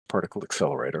particle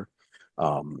accelerator.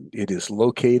 It is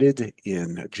located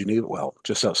in Geneva, well,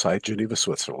 just outside Geneva,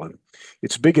 Switzerland.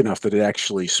 It's big enough that it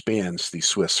actually spans the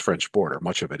Swiss-French border.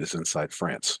 Much of it is inside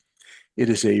France. It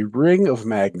is a ring of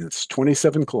magnets,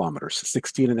 27 kilometers,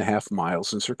 16 and a half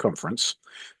miles in circumference.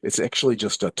 It's actually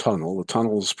just a tunnel. The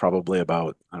tunnel is probably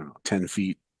about, I don't know, 10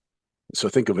 feet. So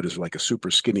think of it as like a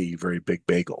super skinny, very big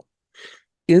bagel.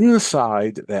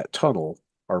 Inside that tunnel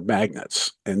are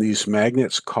magnets, and these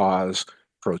magnets cause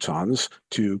protons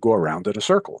to go around in a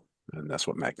circle, and that's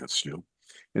what magnets do.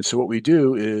 And so what we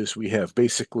do is we have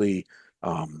basically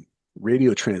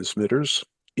radio transmitters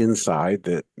inside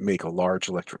that make a large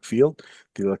electric field.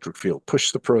 The electric field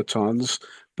pushes the protons.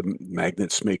 The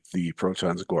magnets make the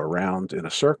protons go around in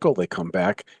a circle. They come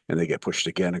back and they get pushed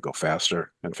again and go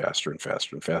faster and faster and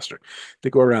faster and faster. They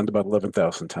go around about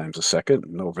 11,000 times a second.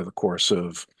 And over the course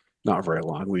of not very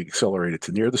long, we accelerate it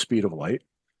to near the speed of light.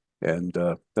 And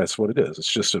that's what it is.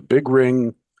 It's just a big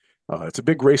ring. It's a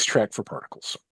big racetrack for particles.